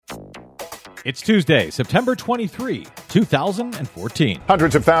It's Tuesday, September 23, 2014.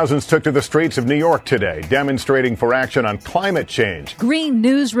 Hundreds of thousands took to the streets of New York today, demonstrating for action on climate change. Green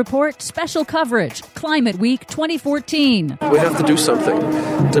News Report special coverage, Climate Week 2014. We have to do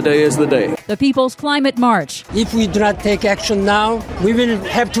something. Today is the day. The People's Climate March. If we do not take action now, we will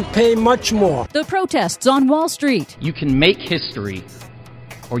have to pay much more. The protests on Wall Street. You can make history,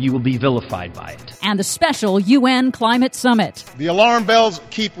 or you will be vilified by it. And the special UN Climate Summit. The alarm bells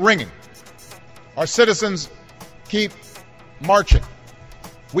keep ringing. Our citizens keep marching.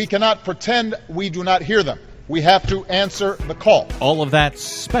 We cannot pretend we do not hear them. We have to answer the call. All of that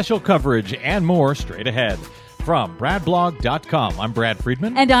special coverage and more straight ahead. From BradBlog.com, I'm Brad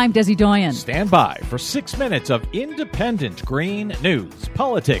Friedman. And I'm Desi Doyen. Stand by for 6 minutes of independent green news,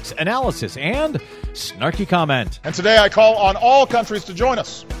 politics, analysis, and snarky comment. And today I call on all countries to join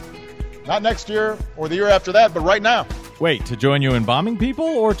us. Not next year or the year after that, but right now. Wait, to join you in bombing people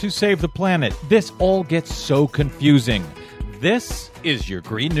or to save the planet? This all gets so confusing. This is your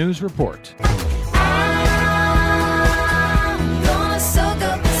Green News Report.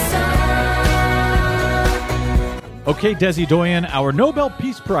 Okay, Desi Doyen, our Nobel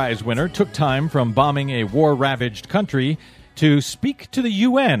Peace Prize winner took time from bombing a war-ravaged country to speak to the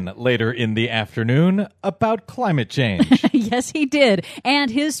UN later in the afternoon about climate change. Yes, he did. And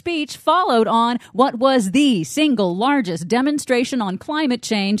his speech followed on what was the single largest demonstration on climate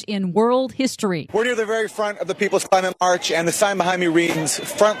change in world history. We're near the very front of the People's Climate March, and the sign behind me reads,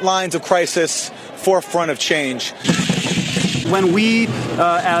 "Front lines of crisis, forefront of change." When we,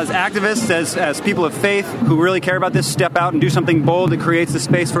 as activists, as people of faith who really care about this, step out and do something bold, it creates the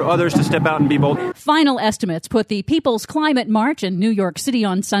space for others to step out and be bold. Final estimates put the People's Climate March in New York City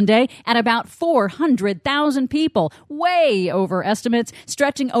on Sunday at about 400,000 people, way over estimates,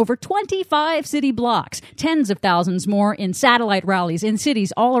 stretching over 25 city blocks. Tens of thousands more in satellite rallies in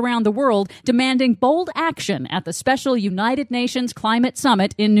cities all around the world, demanding bold action at the special United Nations Climate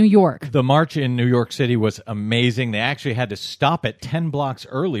Summit in New York. The march in New York City was amazing. They actually had to stop at 10 blocks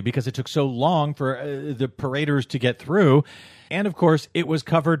early because it took so long for the paraders to get through. And, of course, it was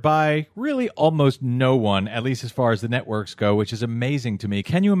covered by really almost no one, at least as far as the networks go, which is amazing to me.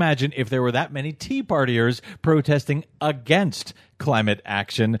 Can you imagine if there were that many Tea Partiers protesting against climate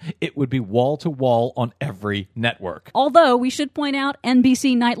action? It would be wall-to-wall on every network. Although, we should point out,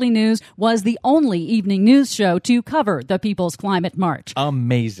 NBC Nightly News was the only evening news show to cover the People's Climate March.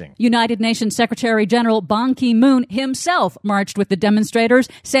 Amazing. United Nations Secretary General Ban Ki-moon himself marched with the demonstrators,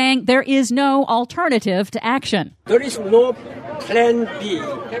 saying there is no alternative to action. There is no plan B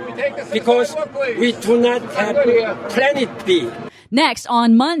because we do not have planet B. Next,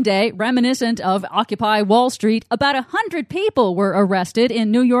 on Monday, reminiscent of Occupy Wall Street, about 100 people were arrested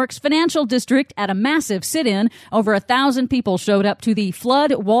in New York's financial district at a massive sit-in. Over 1,000 people showed up to the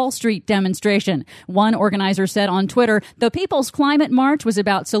Flood Wall Street demonstration. One organizer said on Twitter, the People's Climate March was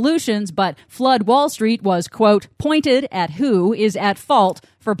about solutions, but Flood Wall Street was, quote, pointed at who is at fault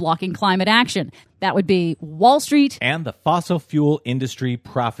for blocking climate action. That would be Wall Street and the fossil fuel industry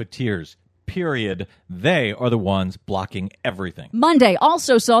profiteers. Period. They are the ones blocking everything. Monday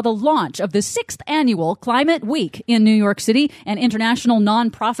also saw the launch of the 6th annual Climate Week in New York City, an international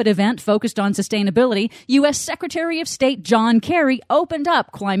nonprofit event focused on sustainability. U.S. Secretary of State John Kerry opened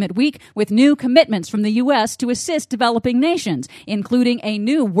up Climate Week with new commitments from the U.S. to assist developing nations, including a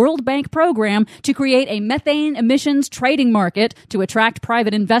new World Bank program to create a methane emissions trading market to attract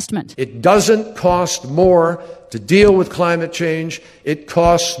private investment. It doesn't cost more to deal with climate change. It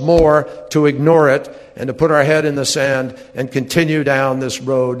costs more to ignore it and to put our head in the sand and continue down this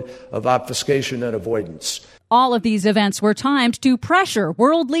road of obfuscation and avoidance. All of these events were timed to pressure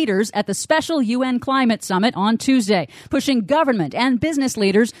world leaders at the special UN Climate Summit on Tuesday, pushing government and business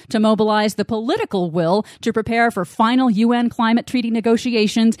leaders to mobilize the political will to prepare for final UN climate treaty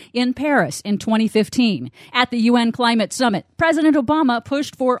negotiations in Paris in 2015. At the UN Climate Summit, President Obama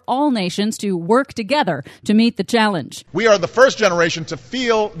pushed for all nations to work together to meet the challenge. We are the first generation to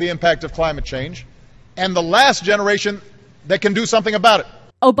feel the impact of climate change and the last generation that can do something about it.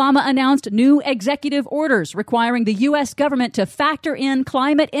 Obama announced new executive orders requiring the U.S. government to factor in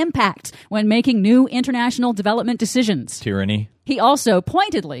climate impacts when making new international development decisions. Tyranny. He also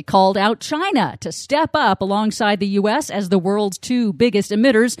pointedly called out China to step up alongside the U.S. as the world's two biggest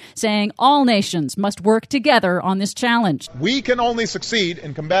emitters, saying all nations must work together on this challenge. We can only succeed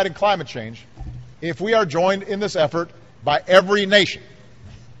in combating climate change if we are joined in this effort by every nation,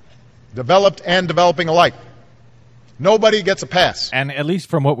 developed and developing alike. Nobody gets a pass. And at least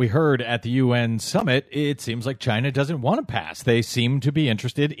from what we heard at the UN summit, it seems like China doesn't want to pass. They seem to be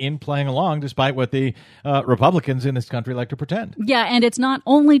interested in playing along, despite what the Republicans in this country like to pretend. Yeah, and it's not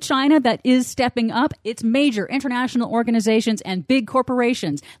only China that is stepping up. It's major international organizations and big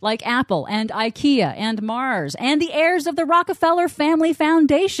corporations like Apple and IKEA and Mars and the heirs of the Rockefeller Family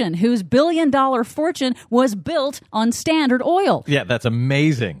Foundation, whose billion-dollar fortune was built on Standard Oil. Yeah, that's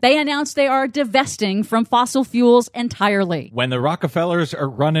amazing. They announced they are divesting from fossil fuels entirely. When the Rockefellers are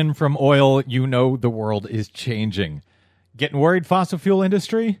running from oil, you know the world is changing. Getting worried, fossil fuel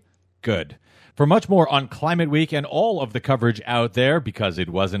industry? Good. For much more on Climate Week and all of the coverage out there, because it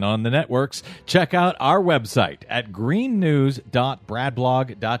wasn't on the networks, check out our website at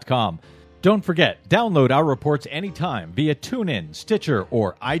greennews.bradblog.com. Don't forget, download our reports anytime via TuneIn, Stitcher,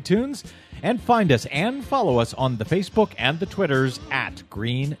 or iTunes, and find us and follow us on the Facebook and the Twitters at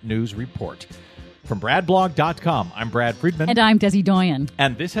Green News Report. From bradblog.com, I'm Brad Friedman. And I'm Desi Doyen.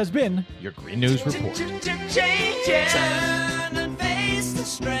 And this has been your Green News Report. Turn and face the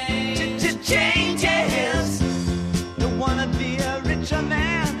strain. Change it.